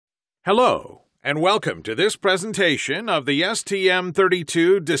Hello, and welcome to this presentation of the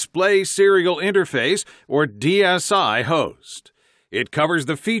STM32 Display Serial Interface, or DSI host. It covers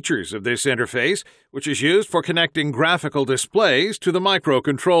the features of this interface, which is used for connecting graphical displays to the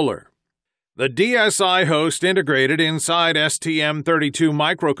microcontroller. The DSI host integrated inside STM32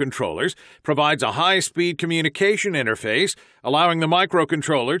 microcontrollers provides a high-speed communication interface, allowing the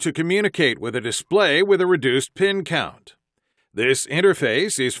microcontroller to communicate with a display with a reduced pin count. This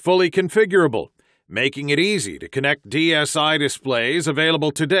interface is fully configurable, making it easy to connect DSI displays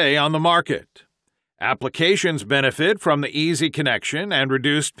available today on the market. Applications benefit from the easy connection and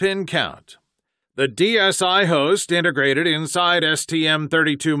reduced pin count. The DSI host integrated inside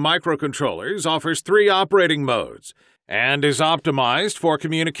STM32 microcontrollers offers 3 operating modes and is optimized for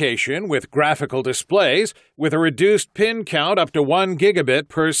communication with graphical displays with a reduced pin count up to 1 gigabit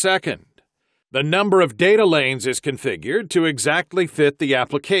per second. The number of data lanes is configured to exactly fit the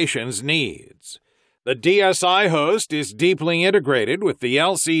application's needs. The DSI host is deeply integrated with the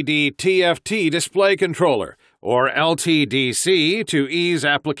LCD TFT display controller, or LTDC, to ease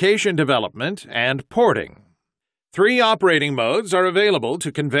application development and porting. 3 operating modes are available to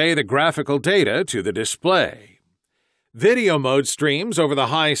convey the graphical data to the display. Video mode streams over the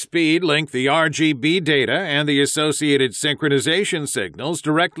high-speed link the RGB data and the associated synchronization signals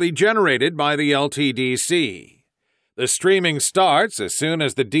directly generated by the LTDC. The streaming starts as soon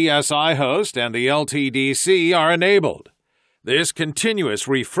as the DSI host and the LTDC are enabled. This continuous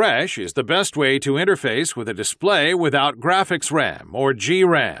refresh is the best way to interface with a display without graphics RAM or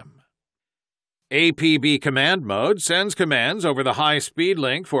GRAM. APB command mode sends commands over the high-speed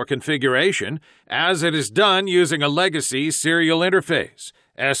link for configuration as it is done using a legacy serial interface,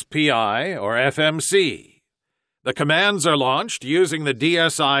 SPI or FMC. The commands are launched using the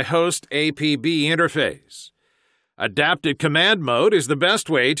DSI host APB interface. Adapted command mode is the best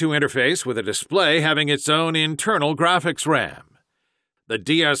way to interface with a display having its own internal graphics RAM. The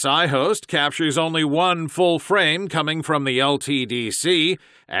DSI host captures only one full frame coming from the LTDC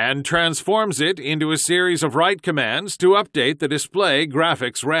and transforms it into a series of write commands to update the display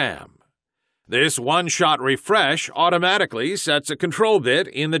graphics RAM. This one-shot refresh automatically sets a control bit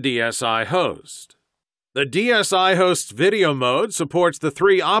in the DSI host. The DSI host's video mode supports the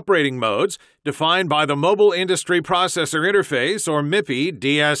 3 operating modes defined by the Mobile Industry Processor Interface, or MIPI,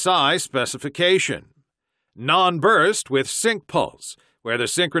 DSI specification. Non-burst with sync pulse, where the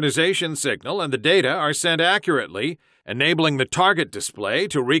synchronization signal and the data are sent accurately, enabling the target display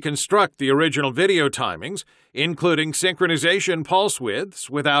to reconstruct the original video timings, including synchronization pulse widths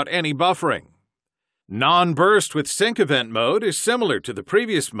without any buffering. Non-burst with sync event mode is similar to the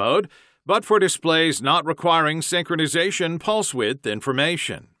previous mode, but for displays not requiring synchronization pulse width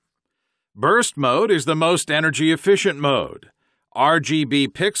information. Burst mode is the most energy-efficient mode. RGB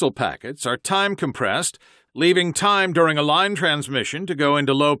pixel packets are time-compressed, leaving time during a line transmission to go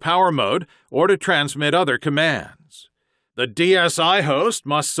into low power mode or to transmit other commands. The DSI host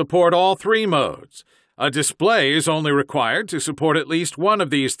must support all 3 modes. A display is only required to support at least one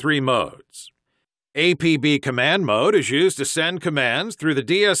of these 3 modes. APB command mode is used to send commands through the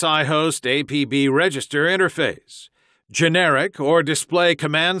DSI host APB register interface. Generic or display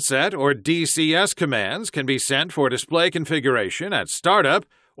command set or DCS commands can be sent for display configuration at startup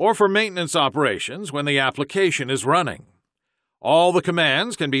or for maintenance operations when the application is running. All the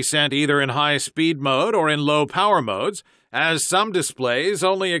commands can be sent either in high-speed mode or in low-power modes, as some displays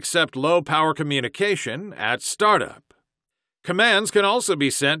only accept low-power communication at startup. Commands can also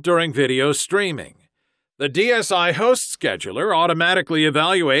be sent during video streaming. The DSI host scheduler automatically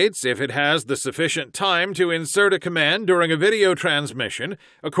evaluates if it has the sufficient time to insert a command during a video transmission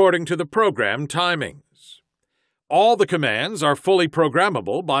according to the program timings. All the commands are fully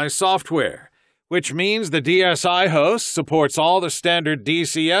programmable by software, which means the DSI host supports all the standard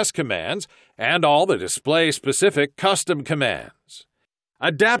DCS commands and all the display-specific custom commands.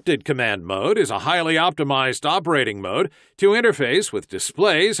 Adapted command mode is a highly optimized operating mode to interface with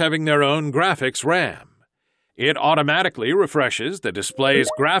displays having their own graphics RAM. It automatically refreshes the display's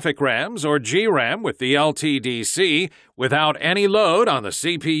graphic RAMs or GRAM with the LTDC without any load on the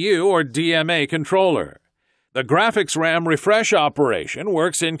CPU or DMA controller. The graphics RAM refresh operation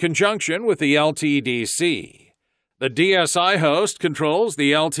works in conjunction with the LTDC. The DSI host controls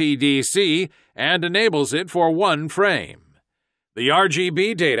the LTDC and enables it for 1 frame. The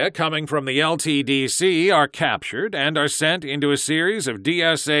RGB data coming from the LTDC are captured and are sent into a series of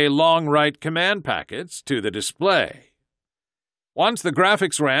DSA long-write command packets to the display. Once the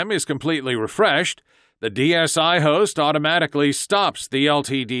graphics RAM is completely refreshed, the DSI host automatically stops the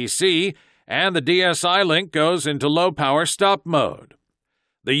LTDC and the DSI link goes into low-power stop mode.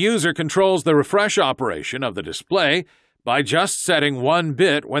 The user controls the refresh operation of the display by just setting 1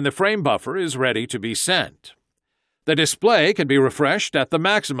 bit when the frame buffer is ready to be sent. The display can be refreshed at the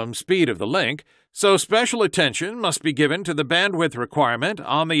maximum speed of the link, so special attention must be given to the bandwidth requirement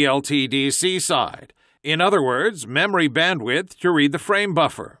on the LTDC side. In other words, memory bandwidth to read the frame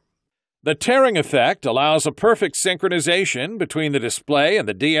buffer. The tearing effect allows a perfect synchronization between the display and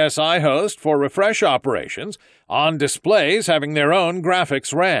the DSI host for refresh operations on displays having their own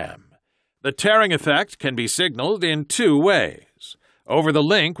graphics RAM. The tearing effect can be signaled in 2 ways: over the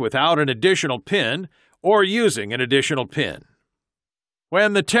link without an additional pin, or using an additional pin.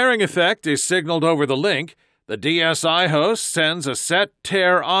 When the tearing effect is signaled over the link, the DSI host sends a set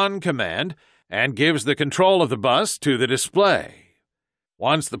tear on command and gives the control of the bus to the display.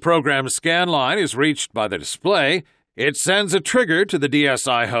 Once the program scan line is reached by the display, it sends a trigger to the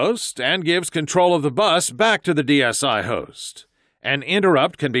DSI host and gives control of the bus back to the DSI host. An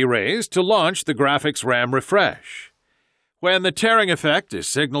interrupt can be raised to launch the graphics RAM refresh. When the tearing effect is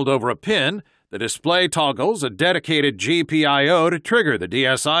signaled over a pin, the display toggles a dedicated GPIO to trigger the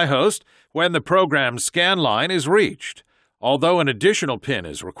DSI host when the program scan line is reached. Although an additional pin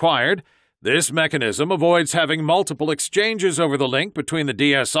is required, this mechanism avoids having multiple exchanges over the link between the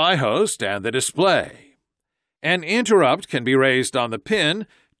DSI host and the display. An interrupt can be raised on the pin,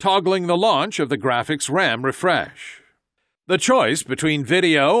 toggling the launch of the graphics RAM refresh. The choice between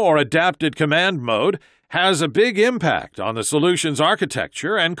video or adapted command mode has a big impact on the solution's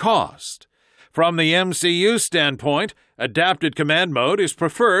architecture and cost. From the MCU standpoint, adapted command mode is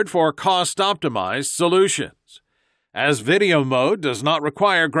preferred for cost-optimized solutions. As video mode does not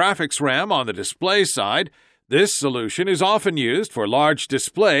require graphics RAM on the display side, this solution is often used for large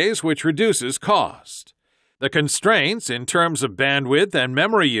displays, which reduces cost. The constraints in terms of bandwidth and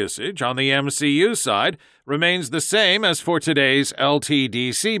memory usage on the MCU side remains the same as for today's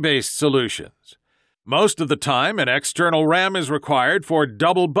LTDC-based solutions. Most of the time, an external RAM is required for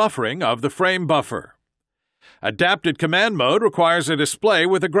double buffering of the frame buffer. Adapted command mode requires a display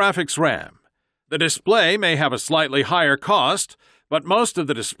with a graphics RAM. The display may have a slightly higher cost, but most of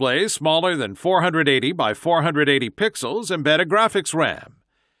the displays smaller than 480 by 480 pixels embed a graphics RAM.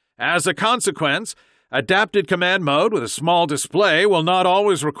 As a consequence, adapted command mode with a small display will not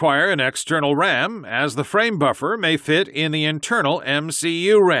always require an external RAM, as the frame buffer may fit in the internal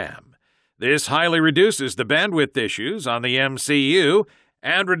MCU RAM. This highly reduces the bandwidth issues on the MCU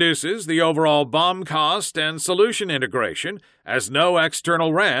and reduces the overall BOM cost and solution integration, as no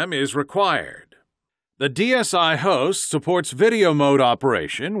external RAM is required. The DSI host supports video mode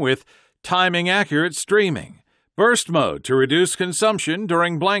operation with timing-accurate streaming, burst mode to reduce consumption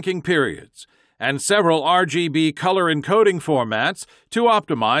during blanking periods, and several RGB color encoding formats to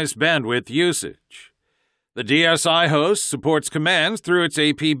optimize bandwidth usage. The DSI host supports commands through its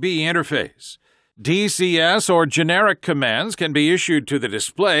APB interface. DCS or generic commands can be issued to the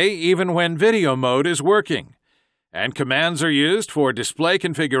display even when video mode is working, and commands are used for display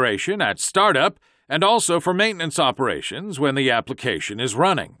configuration at startup and also for maintenance operations when the application is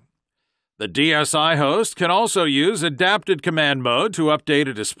running. The DSI host can also use adapted command mode to update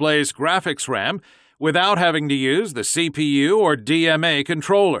a display's graphics RAM without having to use the CPU or DMA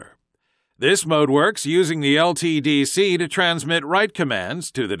controller. This mode works using the LTDC to transmit write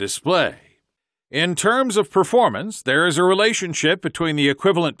commands to the display. In terms of performance, there is a relationship between the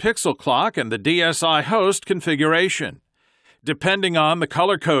equivalent pixel clock and the DSI host configuration. Depending on the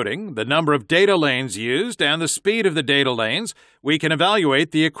color coding, the number of data lanes used, and the speed of the data lanes, we can evaluate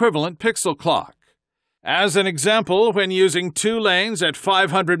the equivalent pixel clock. As an example, when using 2 lanes at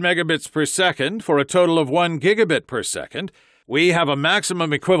 500 megabits per second for a total of 1 gigabit per second, we have a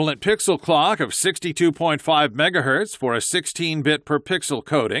maximum equivalent pixel clock of 62.5 MHz for a 16-bit per pixel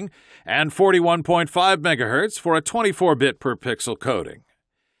coding and 41.5 MHz for a 24-bit per pixel coding.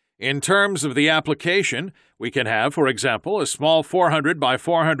 In terms of the application, we can have, for example, a small 400 by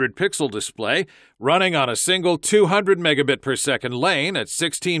 400 pixel display running on a single 200 megabit per second lane at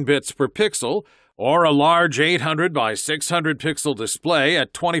 16 bits per pixel, or a large 800 by 600 pixel display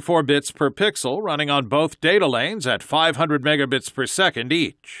at 24 bits per pixel running on both data lanes at 500 megabits per second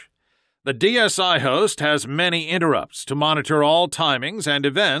each. The DSI host has many interrupts to monitor all timings and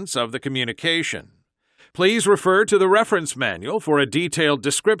events of the communication. Please refer to the reference manual for a detailed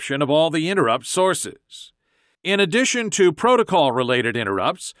description of all the interrupt sources. In addition to protocol-related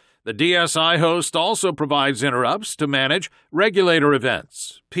interrupts, the DSI host also provides interrupts to manage regulator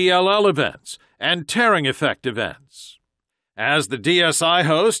events, PLL events, and tearing effect events. As the DSI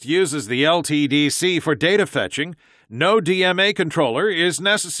host uses the LTDC for data fetching, no DMA controller is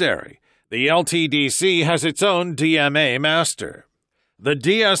necessary. The LTDC has its own DMA master. The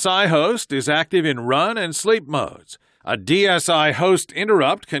DSI host is active in run and sleep modes. A DSI host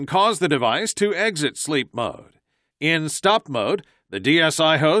interrupt can cause the device to exit sleep mode. In stop mode, the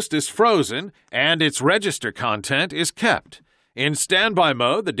DSI host is frozen and its register content is kept. In standby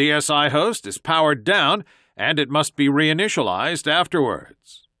mode, the DSI host is powered down and it must be reinitialized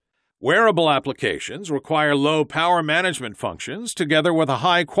afterwards. Wearable applications require low power management functions together with a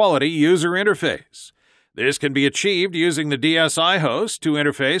high-quality user interface. This can be achieved using the DSI host to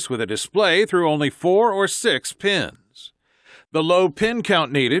interface with a display through only 4 or 6 pins. The low pin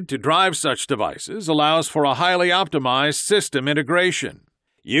count needed to drive such devices allows for a highly optimized system integration.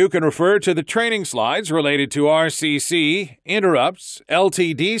 You can refer to the training slides related to RCC, interrupts,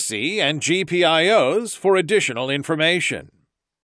 LTDC, and GPIOs for additional information.